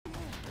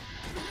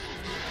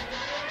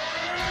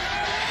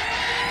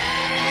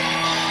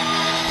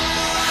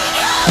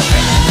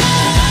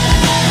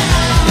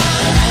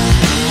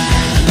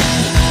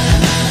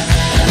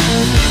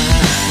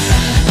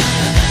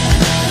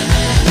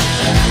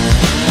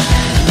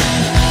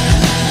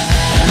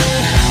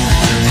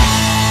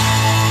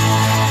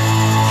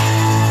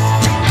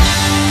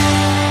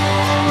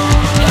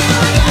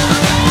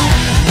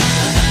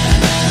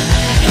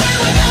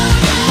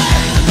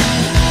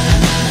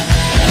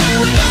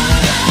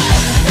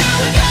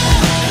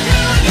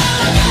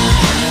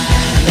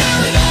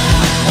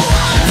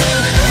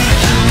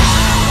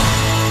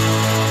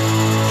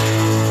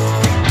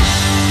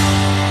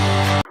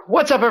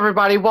up,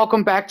 everybody?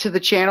 Welcome back to the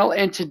channel,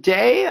 and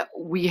today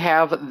we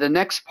have the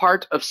next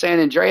part of San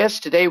Andreas.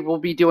 Today we'll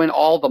be doing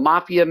all the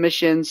Mafia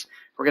missions.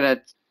 We're going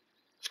to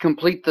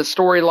complete the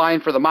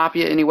storyline for the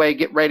Mafia anyway,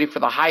 get ready for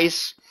the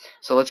heist.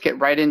 So let's get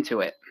right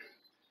into it.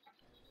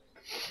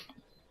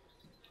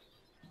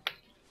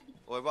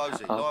 Oi,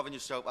 Rosie, liven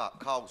yourself up.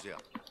 Carl's here.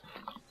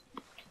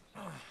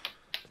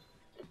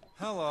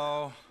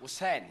 Hello. What's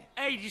happening?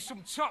 Hey, there's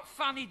some top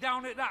fanny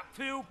down at that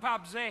pool,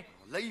 Pabsy.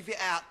 Leave it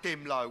out,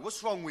 Dimlo.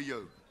 What's wrong with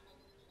you?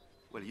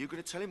 Well, are you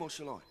going to tell him or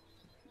shall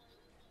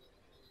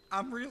I?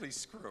 I'm really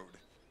screwed.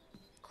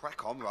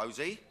 Crack on,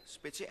 Rosie.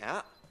 Spit it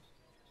out.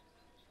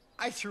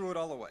 I threw it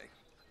all away.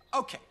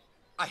 Okay,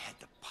 I had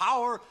the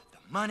power,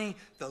 the money,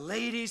 the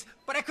ladies,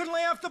 but I couldn't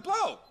lay off the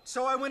blow.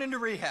 So I went into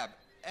rehab,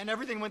 and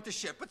everything went to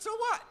shit, but so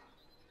what?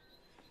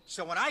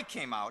 So when I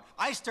came out,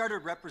 I started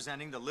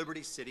representing the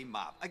Liberty City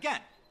mob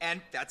again.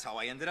 And that's how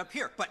I ended up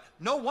here. But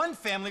no one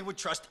family would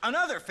trust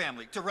another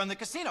family to run the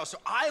casino, so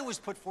I was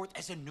put forth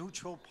as a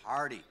neutral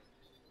party.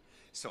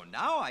 So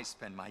now I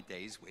spend my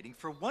days waiting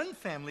for one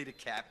family to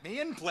cap me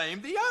and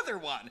blame the other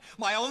one.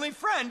 My only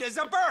friend is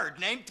a bird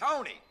named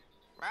Tony.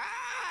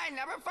 I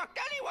never fucked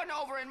anyone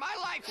over in my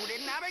life who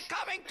didn't have it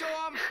coming to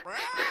them.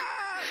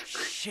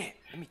 Shit,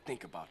 let me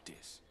think about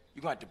this.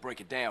 You're gonna have to break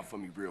it down for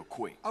me real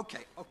quick.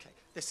 Okay.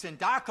 The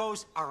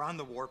Sindaccos are on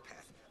the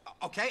warpath.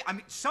 Okay? I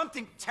mean,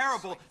 something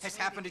terrible has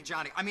happened to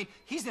Johnny. I mean,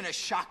 he's in a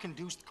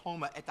shock-induced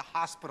coma at the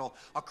hospital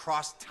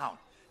across town.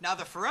 Now,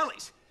 the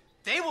Forellis,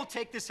 they will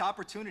take this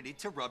opportunity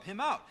to rub him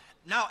out.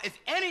 Now, if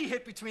any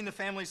hit between the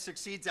families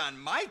succeeds on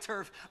my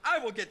turf, I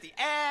will get the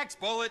axe,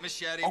 bullet,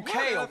 machete,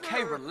 whatever.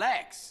 Okay,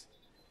 relax.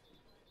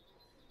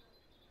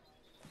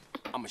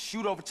 I'ma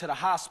shoot over to the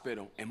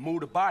hospital and move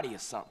the body or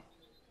something.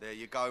 There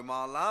you go,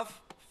 my love.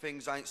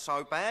 Things ain't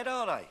so bad,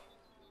 are they?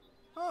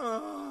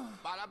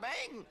 Bada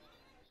bang.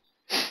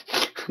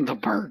 The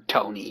bird,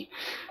 Tony.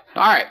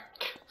 Alright,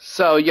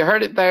 so you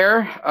heard it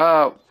there.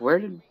 Where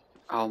did...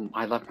 Oh,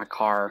 I left my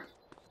car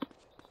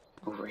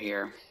over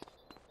here.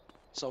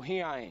 So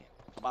here I am,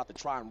 about to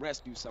try and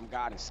rescue some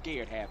guy that's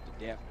scared half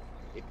to death.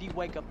 If he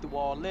wake up through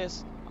all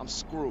this, I'm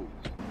screwed.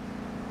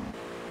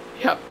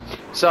 Yep.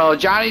 So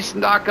Johnny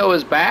Sindacco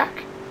is back.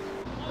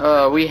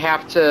 We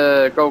have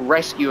to go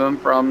rescue him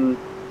from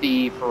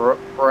the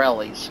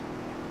Forellis.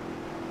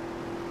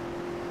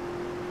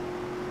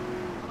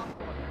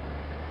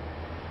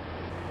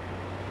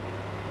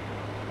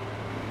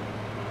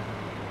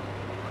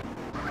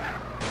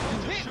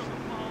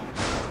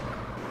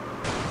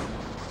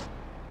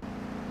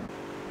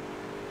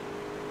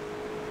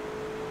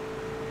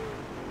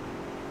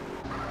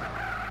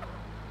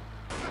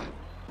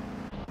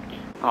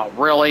 Oh,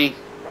 really?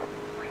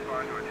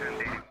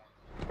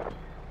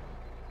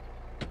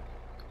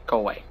 Go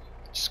away.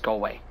 Just go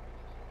away.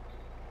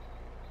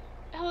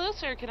 Hello,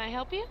 sir. Can I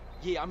help you?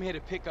 Yeah, I'm here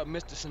to pick up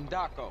Mr.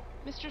 Sindacco.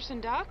 Mr.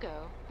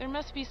 Sindacco? There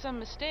must be some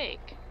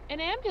mistake. An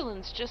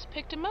ambulance just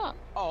picked him up.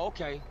 Oh,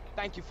 okay.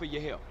 Thank you for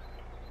your help.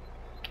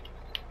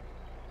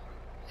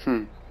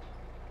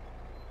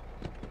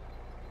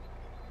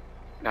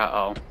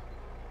 Uh-oh.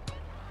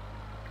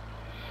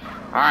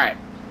 Alright.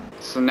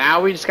 So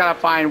now we just gotta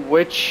find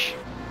which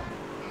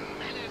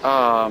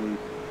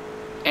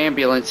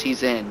ambulance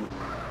he's in.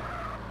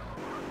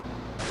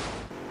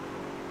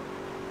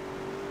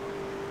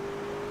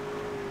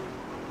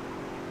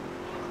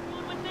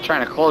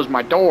 Trying to close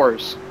my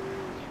doors.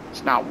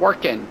 It's not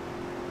working.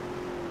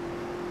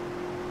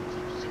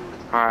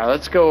 Alright,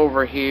 let's go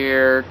over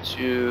here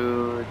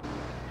to,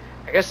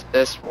 I guess,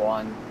 this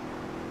one.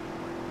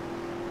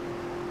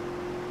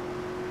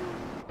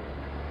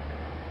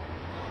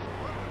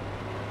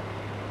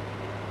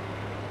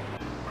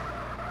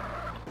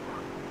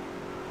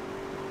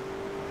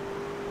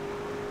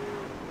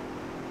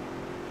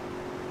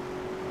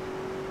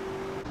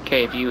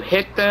 Okay, if you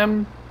hit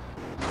them...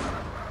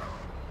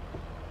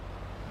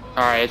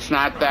 Alright, it's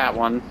not that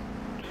one.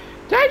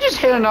 Did I just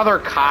hit another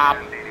cop?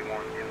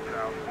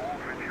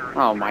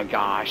 Oh my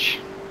gosh.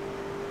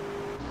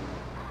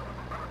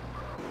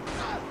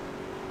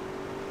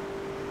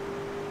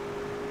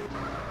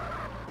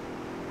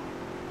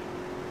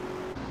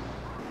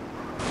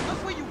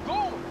 Look where you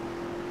going.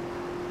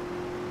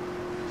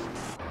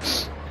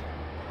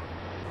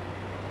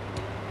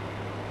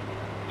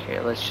 Okay,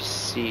 let's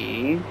just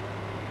see.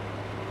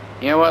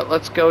 You know what?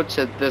 Let's go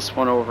to this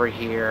one over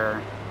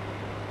here.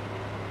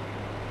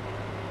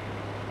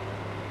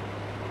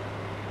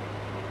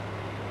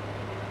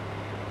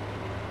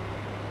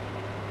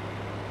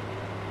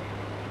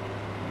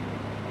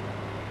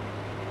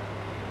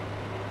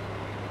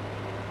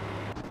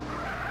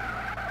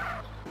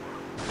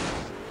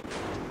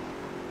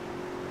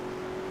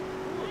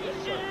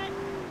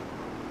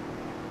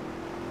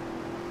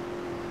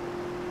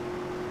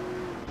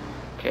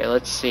 Okay,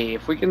 let's see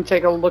if we can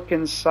take a look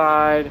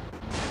inside.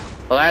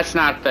 Well, that's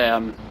not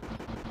them.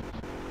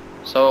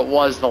 So it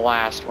was the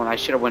last one. I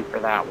should have went for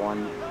that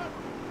one.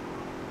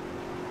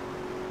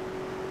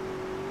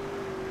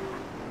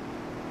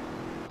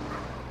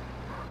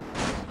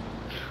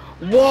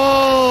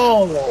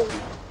 Whoa!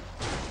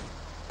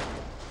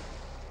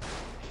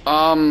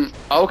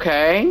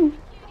 Okay.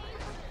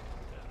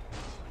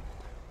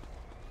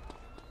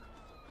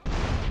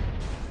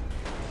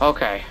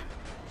 Okay.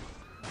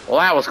 Well,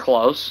 that was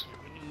close.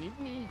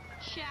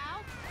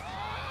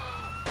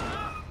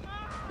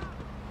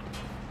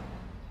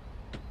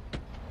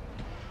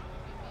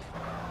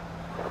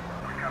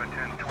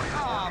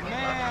 Oh,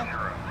 man.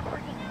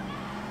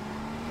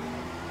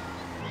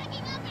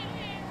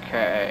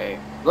 Okay.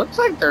 Looks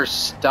like they're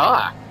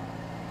stuck.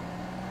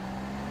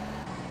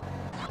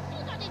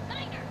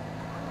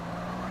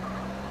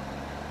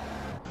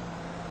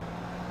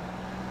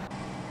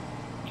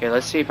 Okay,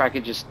 let's see if I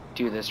could just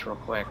do this real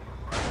quick.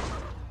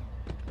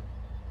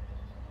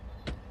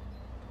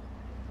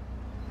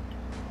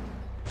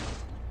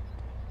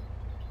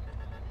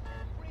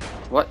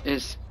 What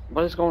is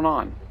going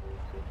on?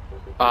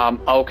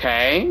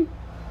 Okay.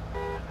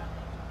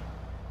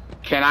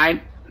 Can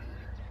I?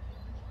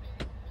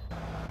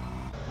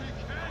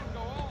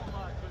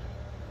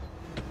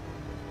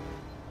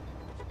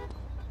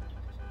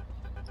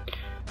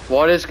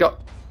 What?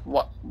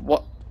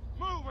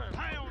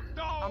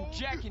 I'm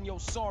jacking your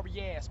sorry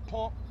ass,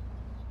 punk.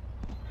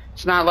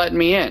 It's not letting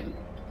me in.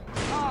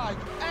 Ah, you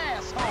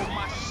asshole,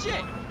 my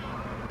shit.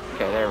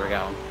 Okay, there we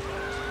go.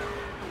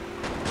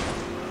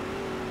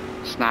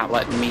 It's not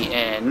letting me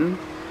in.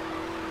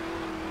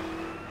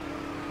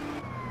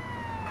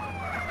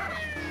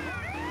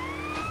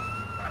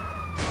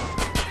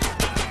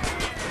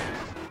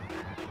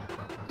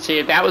 See,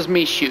 if that was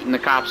me shooting, the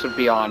cops would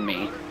be on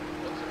me.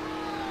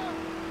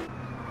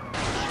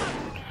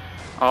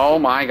 Oh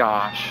my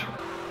gosh.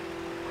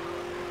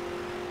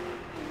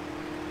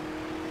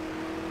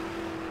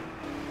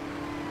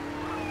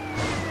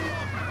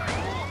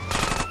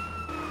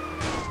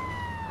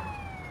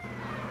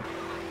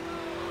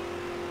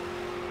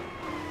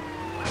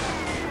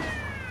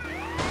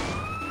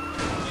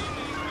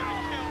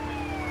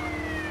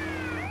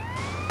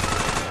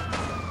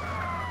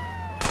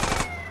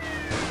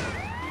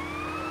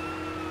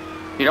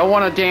 You don't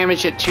want to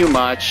damage it too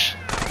much.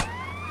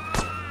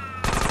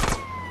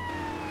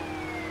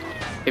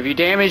 If you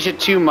damage it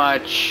too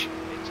much...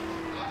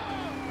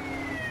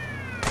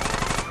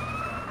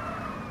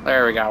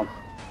 There we go.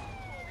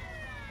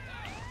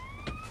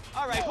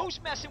 Alright,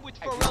 who's messing with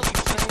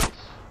Fierro?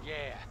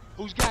 Yeah,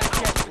 who's got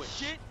a jet with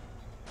shit?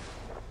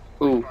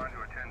 Ooh.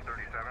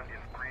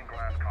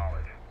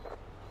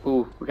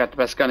 Ooh, we got the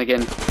best gun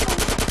again.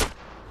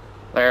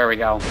 There we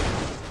go.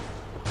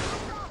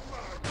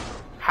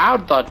 How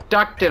the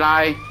duck did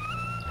I...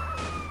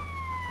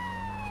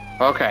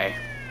 Okay.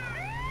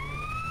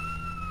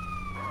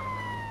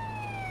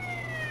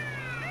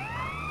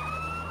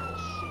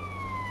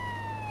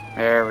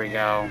 There we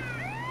go.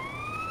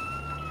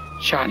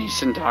 Johnny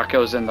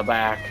Sindacco's in the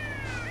back.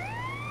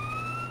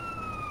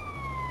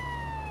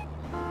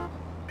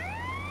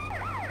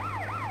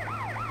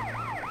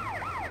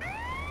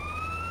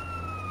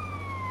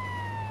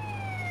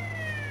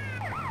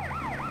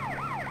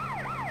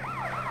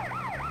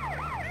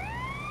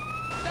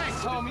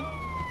 Thanks, homie.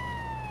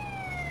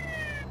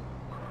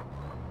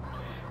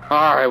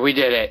 Alright, we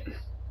did it.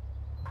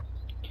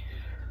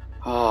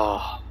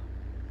 Oh.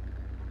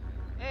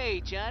 Hey,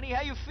 Johnny,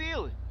 how you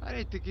feeling? I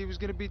didn't think he was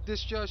gonna be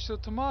discharged till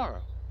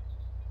tomorrow.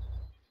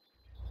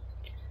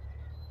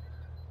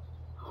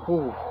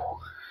 Whew.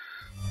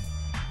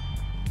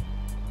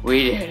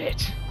 We did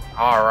it.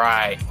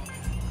 Alright.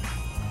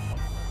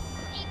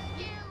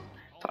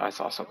 That's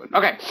also good.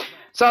 Okay,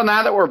 so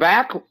now that we're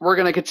back, we're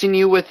going to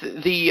continue with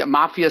the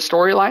Mafia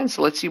storyline.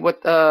 So let's see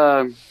what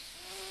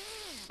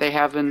they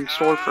have in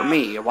store for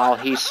me while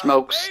he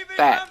smokes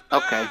that.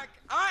 Okay.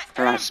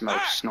 Or not smoke,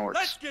 snorts.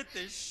 Let's get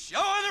this show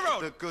on the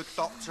road. The good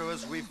doctor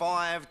has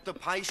revived the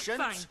patient.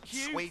 Thank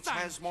you, Sweet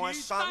thank as my you,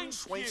 son. thank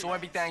Sweet. you. So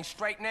everything's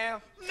straight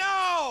now?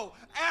 No,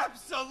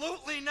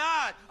 absolutely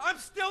not. I'm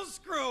still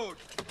screwed.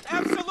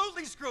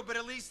 Absolutely screwed, but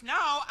at least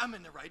now I'm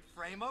in the right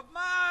frame of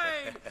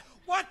mind.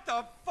 What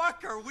the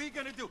fuck are we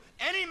gonna do?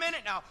 Any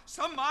minute now,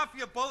 some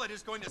mafia bullet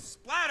is going to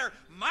splatter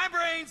my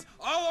brains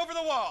all over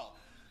the wall.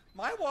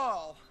 My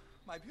wall.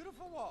 My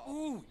beautiful wall.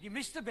 Ooh, you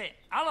missed a bit.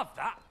 I'll have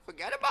that.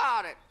 Forget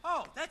about it.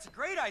 Oh, that's a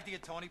great idea,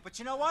 Tony, but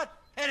you know what?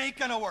 It ain't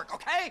gonna work,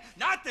 okay?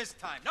 Not this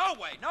time. No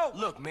way, no.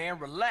 Look, man,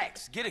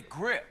 relax. Get a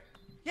grip.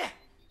 Yeah,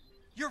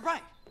 you're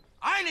right.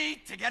 I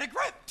need to get a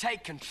grip.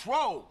 Take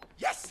control.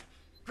 Yes,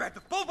 grab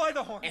the bull by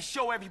the horn. And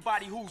show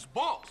everybody who's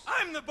boss.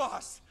 I'm the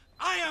boss.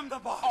 I am the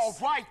boss. All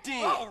right,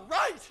 then. All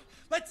right.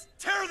 Let's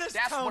tear this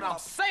That's town what I'm up.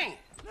 saying.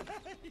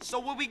 So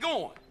where we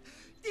going?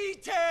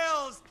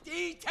 Details,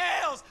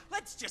 details.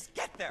 Let's just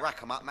get there.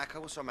 Rack 'em up, Macca.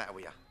 What's the matter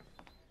with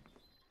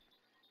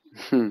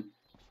Oh, you?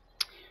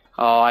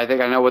 I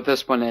think I know what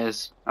this one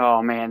is.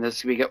 Oh man, this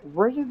is gonna be good.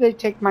 Where did they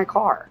take my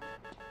car?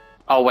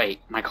 Oh wait,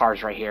 my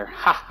car's right here.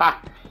 Ha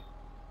ha.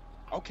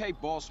 Okay,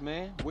 boss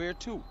man, where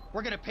to?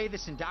 We're gonna pay the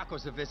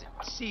Sindaccos a visit,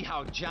 see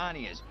how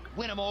Johnny is,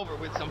 win him over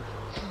with some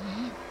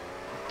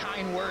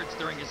kind words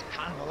during his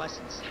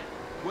convalescence.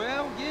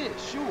 Well, yeah,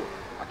 sure.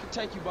 I can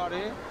take you by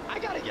there. I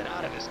gotta get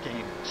out of this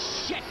game.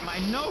 Shit, my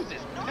nose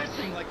is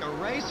pissing like a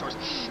racehorse.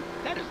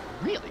 That is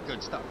really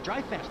good stuff.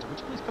 Drive faster, would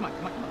you please? Come on,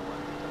 come on, come on.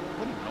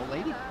 What are you, an old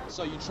lady?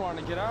 So you trying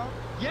to get out?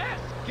 Yes,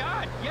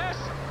 God, yes.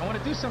 I want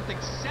to do something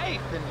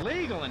safe and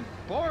legal and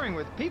boring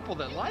with people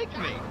that like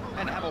me.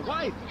 And have a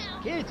wife and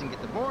some kids and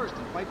get divorced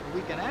and fight for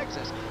weekend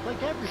access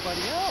like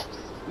everybody else.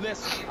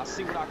 Listen, I'll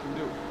see what I can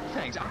do.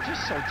 Thanks, I'm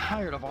just so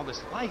tired of all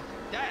this life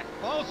and death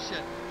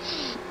bullshit.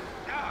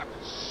 Ah,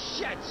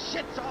 shit,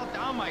 shit's all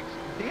down my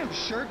damn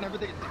shirt and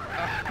everything. Look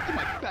at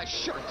my best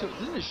shirt, too.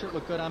 Doesn't this shirt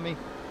look good on me?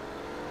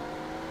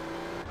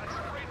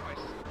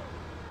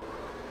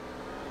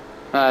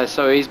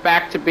 So he's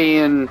back to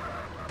being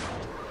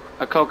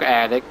a coke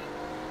addict.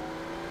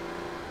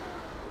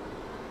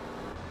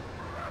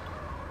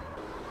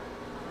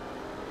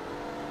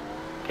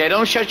 Okay,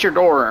 don't shut your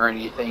door or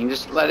anything.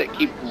 Just let it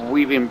keep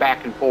weaving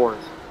back and forth.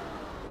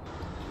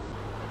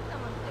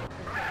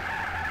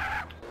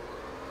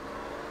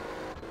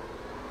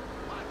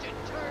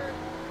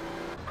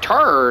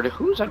 Turd?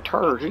 Who's a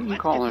turd? Who are you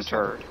calling a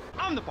turd?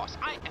 I'm the boss.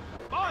 I am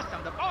the boss.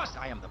 I'm the boss.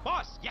 I am the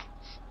boss. Yeah.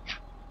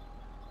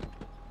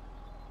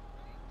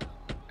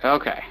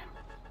 Okay.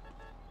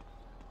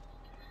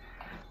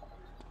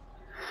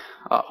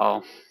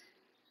 Uh-oh.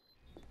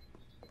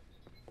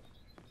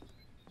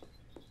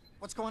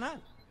 What's going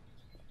on?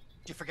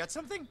 Did you forget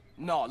something?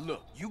 No,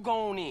 look, you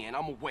go on in.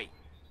 I'ma wait.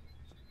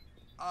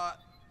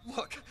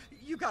 Look,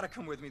 you gotta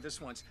come with me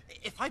this once.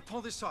 If I pull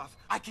this off,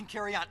 I can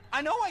carry on.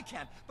 I know I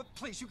can, but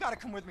please, you gotta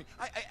come with me.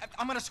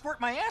 I'm gonna squirt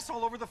my ass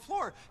all over the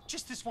floor.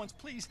 Just this once,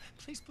 please.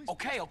 Please, please.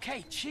 Okay,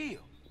 okay,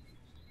 chill.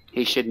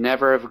 He should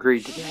never have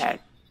agreed to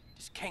that.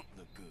 This can't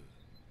look good.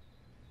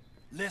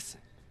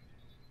 Listen,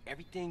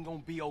 everything gonna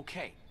be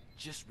okay.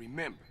 Just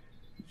remember,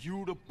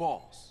 you the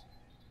boss.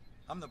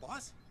 I'm the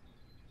boss?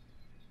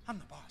 I'm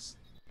the boss.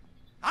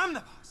 I'm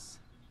the boss.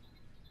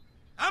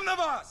 I'm the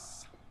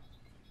boss.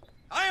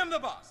 I am the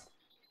boss.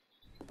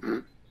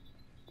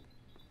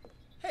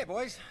 Hey,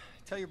 boys.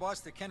 Tell your boss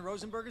that Ken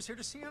Rosenberg is here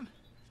to see him.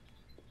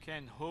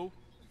 Ken who?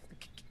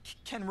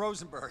 Ken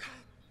Rosenberg.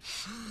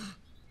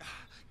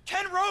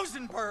 Ken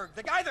Rosenberg,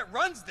 the guy that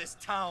runs this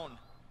town.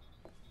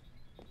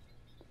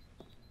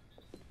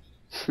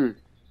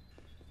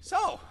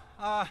 So,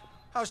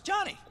 how's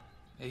Johnny?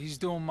 He's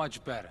doing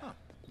much better. Huh.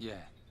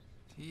 Yeah.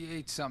 He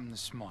ate something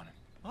this morning.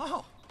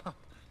 Oh.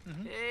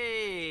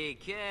 Hey,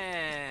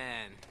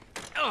 Ken.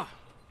 Oh,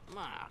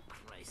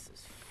 Christ,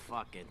 this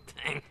fucking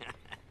thing.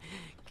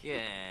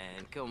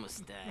 Ken, como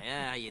esta?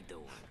 How you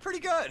doing? Pretty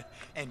good.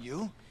 And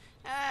you?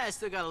 I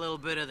still got a little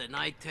bit of the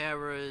night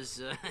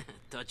terrors,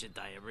 touch of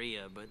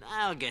diarrhea, but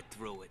I'll get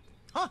through it.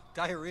 Huh,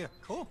 diarrhea.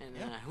 Cool. And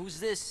yeah.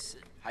 Who's this?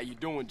 How you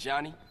doing,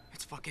 Johnny?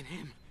 It's fucking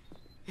him.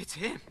 It's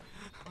him.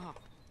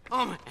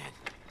 Oh my head.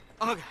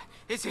 Oh God,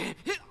 it's him.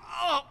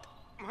 Oh,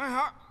 my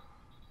heart.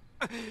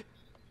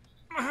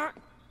 My heart.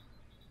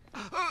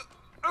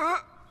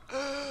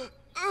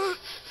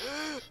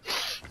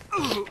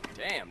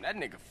 Damn, that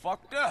nigga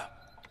fucked up.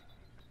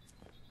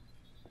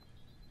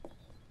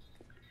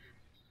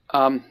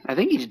 I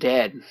think he's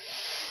dead.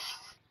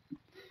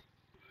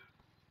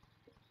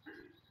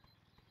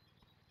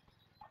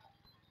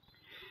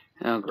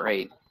 Oh,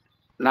 great.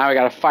 Now we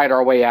gotta fight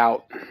our way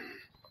out.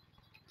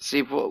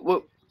 See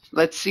what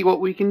let's see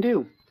what we can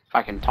do. If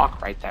I can talk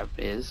right, that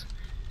is.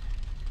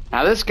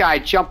 Now this guy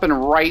jumping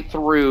right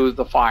through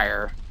the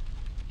fire.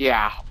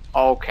 Yeah,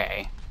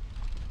 okay.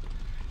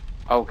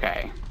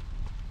 Okay.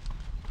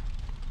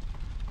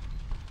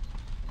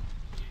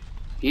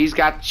 He's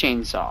got the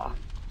chainsaw.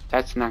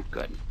 That's not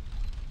good.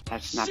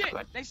 That's not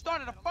good. They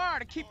started a fire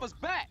to keep us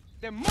back.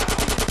 There must be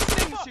an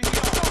extinguisher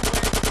here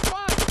somewhere.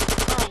 Find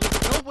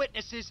it. Earl, no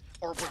witnesses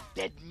or we're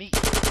dead meat.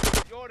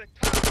 You're the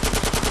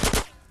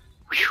top.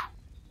 Whew.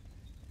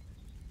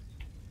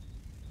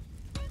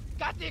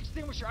 Got the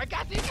extinguisher. I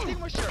got the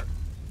extinguisher.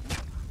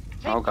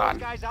 Take Oh, God.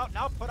 those guys out and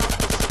I'll put out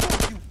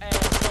the You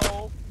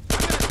asshole. I'm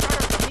gonna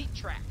start up the meat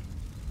track.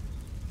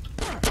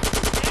 Stand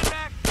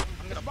back.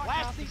 I'm gonna My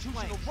blast these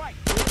constitutional flames. right,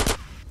 bitch.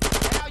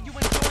 Now you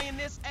enjoying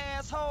this,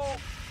 asshole?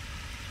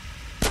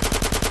 I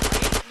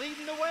ain't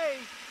leading the way.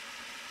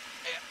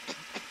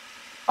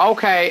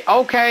 Okay,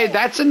 okay,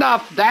 that's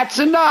enough. That's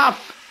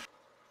enough.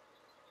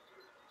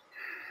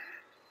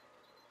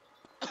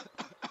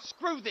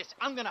 Screw this.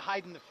 I'm gonna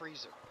hide in the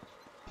freezer.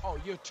 Oh,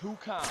 you're too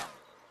kind.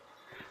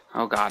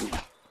 Oh, God.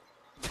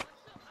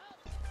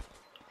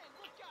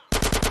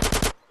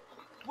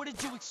 What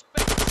did you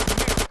expect? It's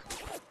America.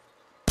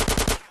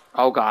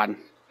 Oh, God.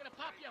 Gonna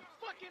pop your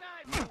fucking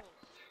eyeballs.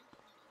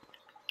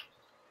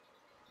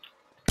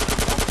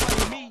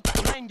 Don't blame me.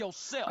 Blame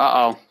yourself.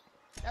 Uh-oh.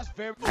 That's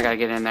very. I gotta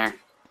get in there.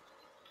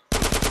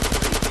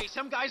 Hey,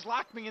 some guys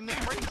locked me in the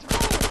freezer.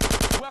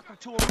 Welcome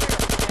to America,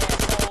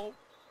 asshole.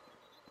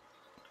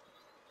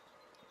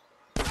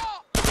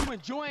 You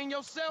enjoying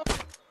yourself?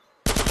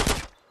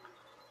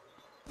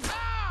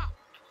 Ah!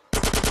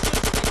 You should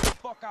stay the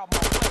fuck out my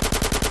way.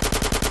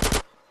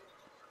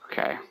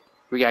 Okay.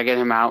 We gotta get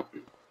him out.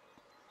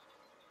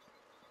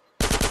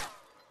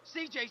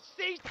 CJ,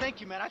 see?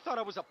 Thank you, man. I thought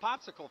I was a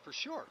popsicle for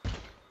sure.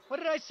 What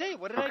did I say?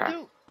 What did I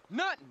do?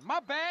 Nothing. My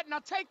bad. Now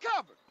take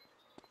cover.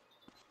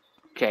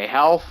 Okay,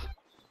 health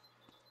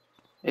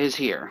is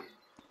here.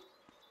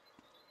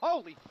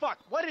 Holy fuck,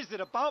 what is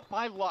it about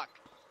my luck?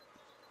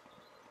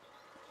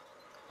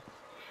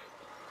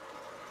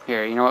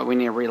 Here, you know what? We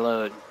need to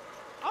reload.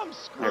 I'm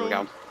screwed. There we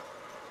go.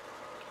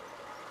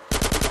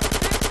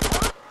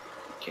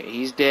 Okay,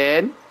 he's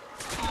dead.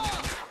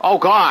 Oh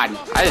god,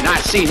 I did not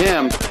see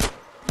him.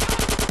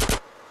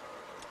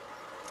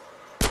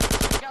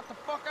 Got the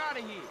fuck out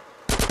of here.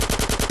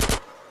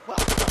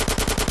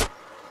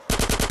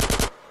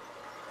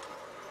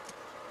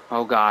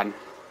 Oh god.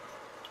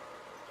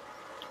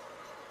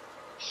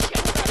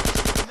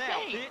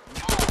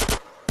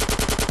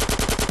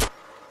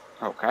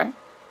 Okay.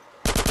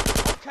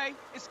 Okay,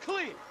 it's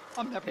clear.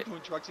 I'm never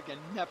doing drugs again.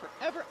 Never,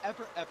 ever,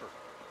 ever, ever.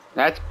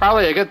 That's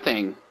probably a good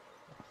thing.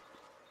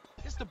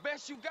 It's the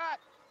best you got.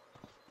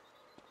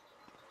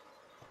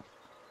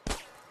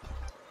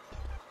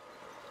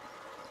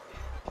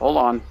 Hold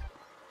on.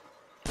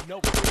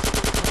 Nope.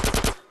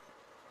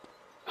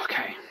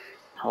 Okay.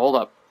 Hold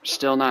up.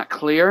 Still not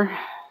clear.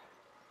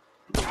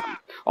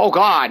 Oh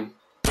god.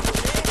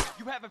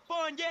 You having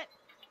fun yet?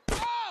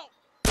 Oh!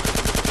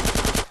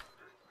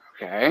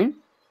 Okay.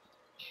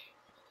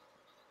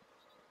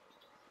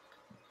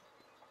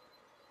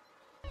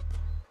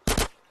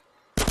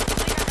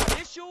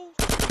 Issues?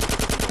 What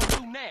you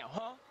gonna do now,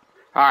 huh?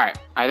 Alright,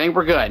 I think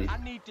we're good. I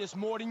need this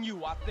more than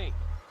you, I think.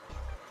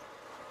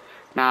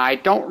 Now, I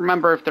don't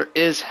remember if there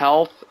is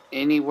health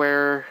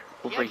anywhere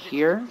over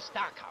here.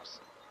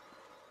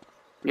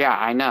 Yeah,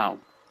 I know.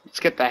 Let's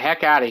get the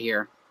heck out of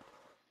here.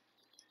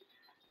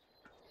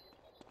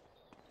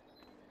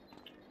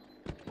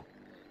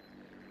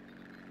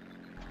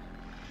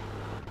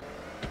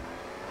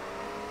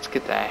 Let's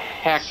get the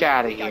heck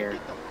out of here.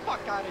 Get the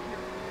fuck out of here.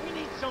 We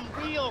need some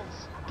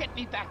wheels. Get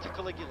me back to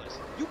Caligula's.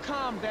 You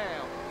calm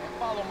down and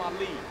follow my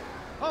lead.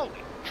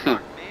 Holy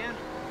fuck, man.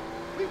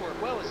 We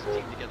work well as a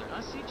team together,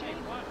 huh, CJ?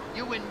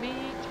 You and me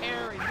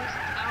tearing this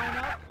town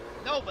up?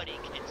 Nobody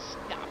can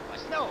stop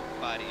us.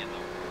 Nobody in the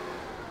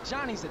world.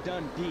 Johnny's a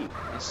done deal,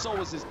 and so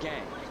is his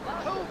gang.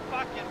 Too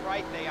fucking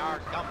right they are,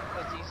 dumb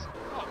pussies.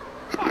 Oh,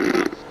 fuck, I'm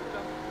screwed.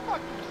 I'm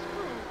fucking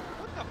screwed.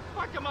 What the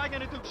fuck am I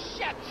gonna do?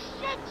 Shit!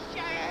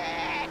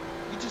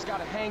 You just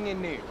gotta hang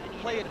in there.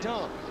 Play it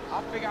dumb.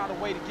 I'll figure out a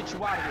way to get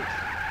you out of this.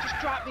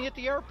 Just drop me at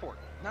the airport.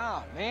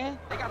 Nah, man.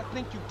 They gotta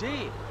think you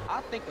dead.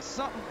 I'll think of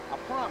something. I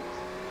promise.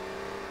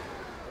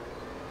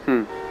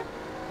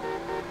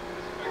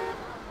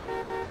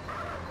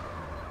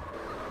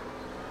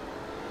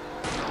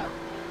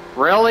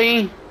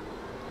 Really?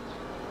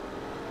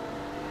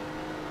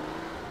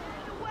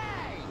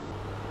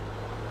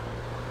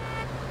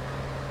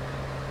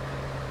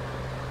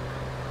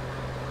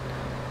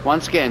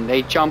 Once again,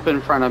 they jump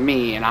in front of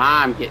me and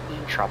I'm getting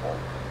in trouble.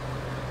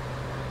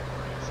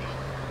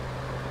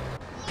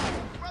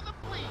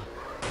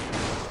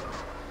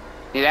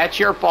 Hey, that's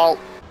your fault.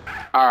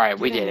 Alright,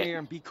 we did Get in it. there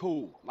and be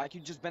cool. Like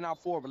you just been out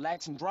for a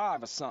relaxing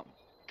drive or something.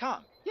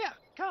 Calm. Yeah,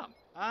 calm.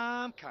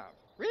 I'm calm.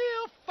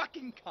 Real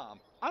fucking calm.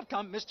 I'm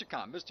calm, Mr.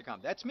 Calm. Mr. Calm.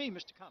 That's me,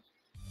 Mr. Calm.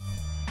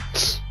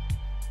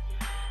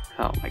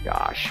 Oh my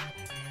gosh.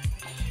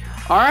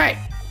 Alright.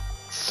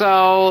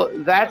 So,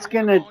 that's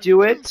gonna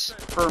do it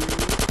for me.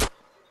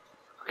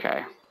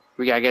 Okay.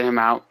 We gotta get him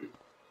out.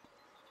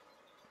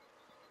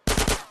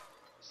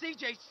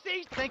 CJ,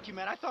 see? Thank you,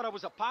 man. I thought I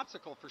was a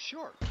popsicle for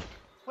sure.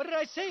 What did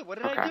I say? What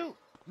did I do?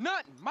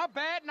 Nothing. My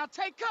bad. Now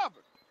take cover.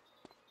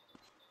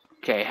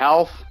 Okay,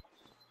 health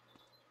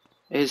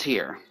is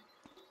here.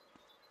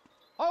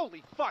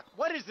 Holy fuck,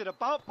 what is it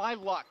about my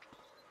luck?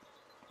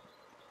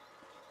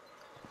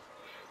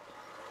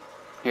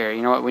 Here,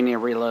 you know what? We need to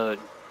reload.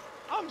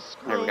 I'm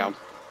screwed. There we go.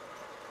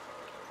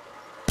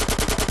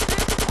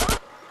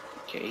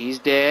 Okay, he's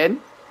dead.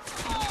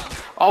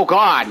 Oh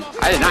god,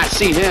 I did not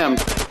see him.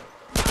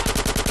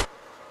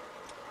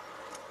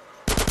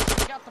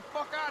 Got the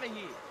fuck out of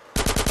here.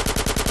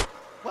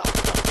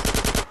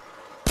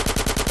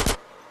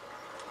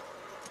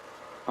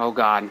 Oh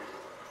god.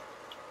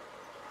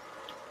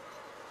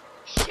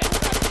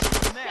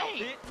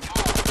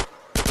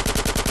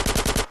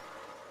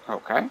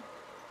 Okay.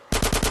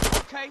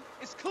 Okay,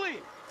 it's clear.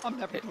 I'm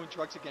never doing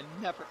drugs again.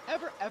 Never,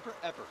 ever, ever,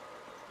 ever.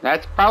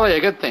 That's probably a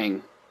good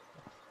thing.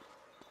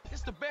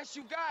 It's the best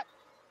you got.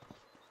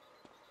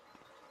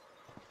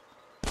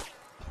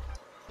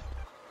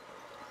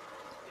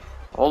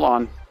 Hold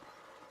on.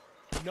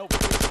 Nope.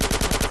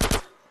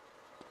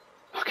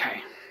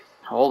 Okay.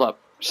 Hold up.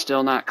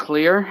 Still not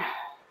clear.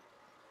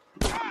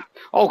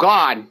 Oh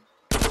god.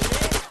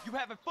 You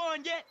having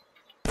fun yet?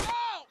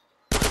 Oh!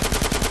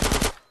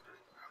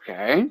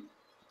 Okay.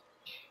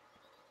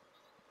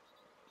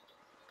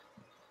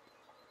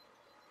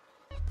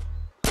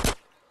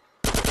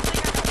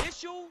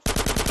 Issues? What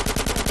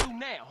you gonna do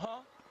now,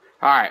 huh?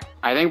 Alright,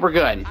 I think we're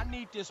good. I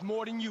need this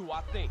more than you,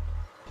 I think.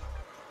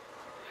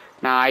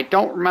 Now, I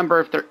don't remember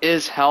if there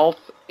is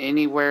health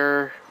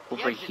anywhere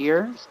over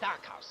here.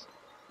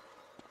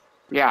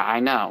 Yeah, I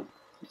know.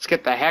 Let's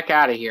get the heck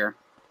out of here.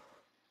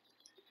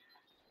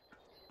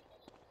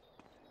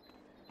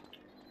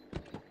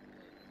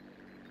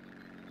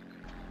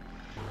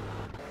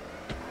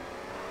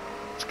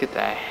 Let's get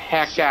the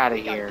heck out of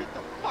here. Get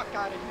the fuck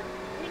out of here.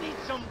 We need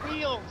some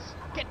wheels.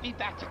 Get me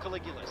back to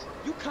Caligula's.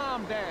 You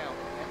calm down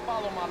and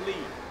follow my lead.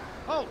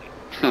 Holy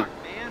fuck,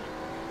 man.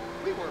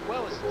 We work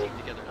well as a team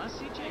together, huh,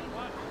 CJ?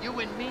 You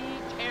and me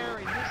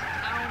tearing this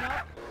town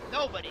up?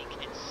 Nobody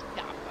can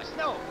stop us.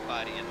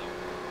 Nobody in the world.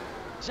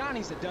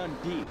 Johnny's a done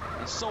deal,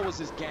 and so is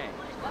his gang.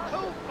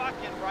 Too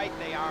fucking right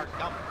they are,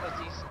 dumb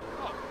pussies.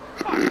 Oh,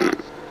 fuck, I'm screwed.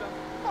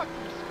 I'm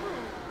fucking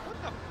screwed. What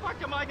the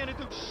fuck am I gonna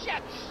do?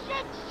 Shit!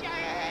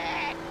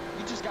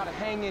 You just gotta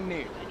hang in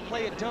there.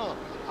 Play it dumb.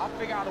 I'll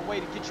figure out a way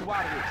to get you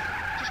out of this.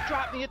 Just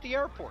drop me at the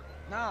airport.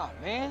 Nah,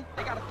 man.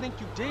 They gotta think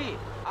you dead.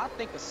 I'll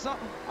think of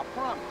something. I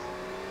promise.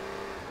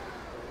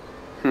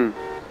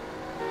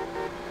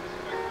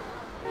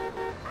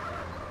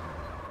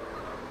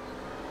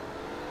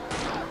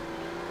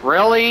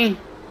 Really?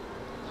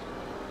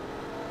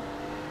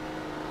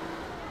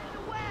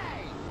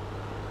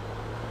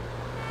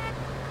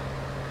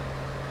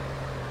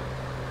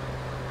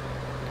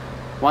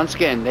 Once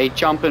again, they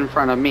jump in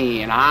front of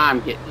me and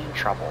I'm getting in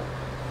trouble.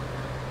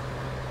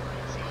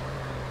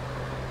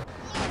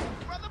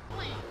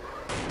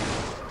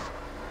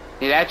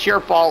 Hey, that's your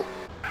fault.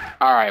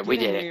 Alright, we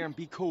did it. Get in there and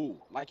be cool,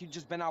 like you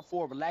just been out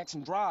for a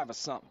relaxing drive or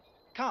something.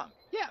 Calm.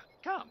 Yeah,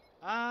 calm.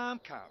 I'm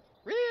calm.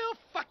 Real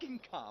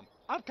fucking calm.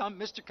 I'm calm,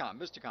 Mr. Calm,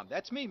 Mr. Calm.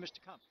 That's me, Mr.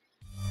 Calm.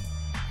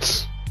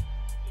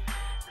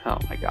 Oh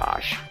my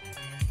gosh.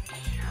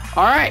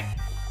 Alright.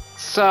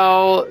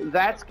 So,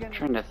 that's gonna... I'm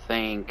trying to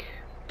think.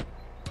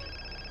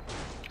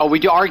 Oh, we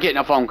are getting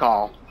a phone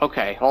call.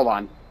 Okay, hold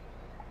on.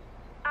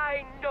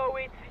 I know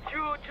it's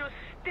you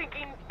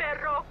stinking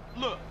perro.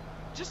 Look,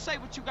 just say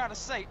what you gotta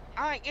say.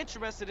 I ain't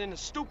interested in a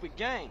stupid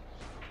game.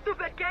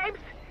 Stupid games?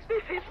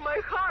 This is my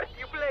heart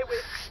you play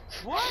with.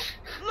 What?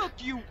 Look,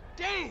 you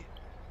damn.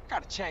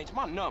 Gotta change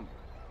my number.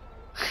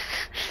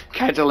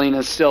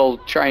 Catalina's still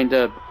trying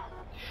to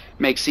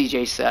make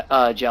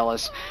CJ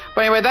jealous.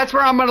 But anyway, that's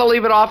where I'm going to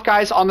leave it off,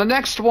 guys. On the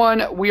next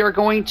one, we are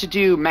going to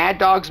do Mad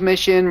Dog's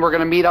mission. We're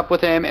going to meet up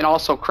with him and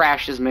also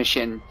Crash's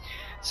mission.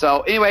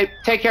 So anyway,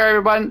 take care,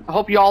 everyone.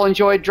 Hope you all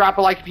enjoyed. Drop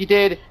a like if you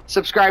did.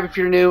 Subscribe if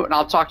you're new. And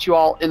I'll talk to you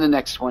all in the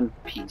next one.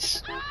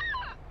 Peace.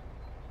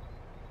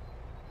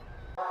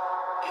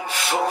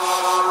 If only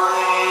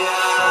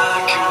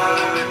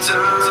I could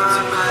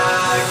turn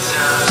back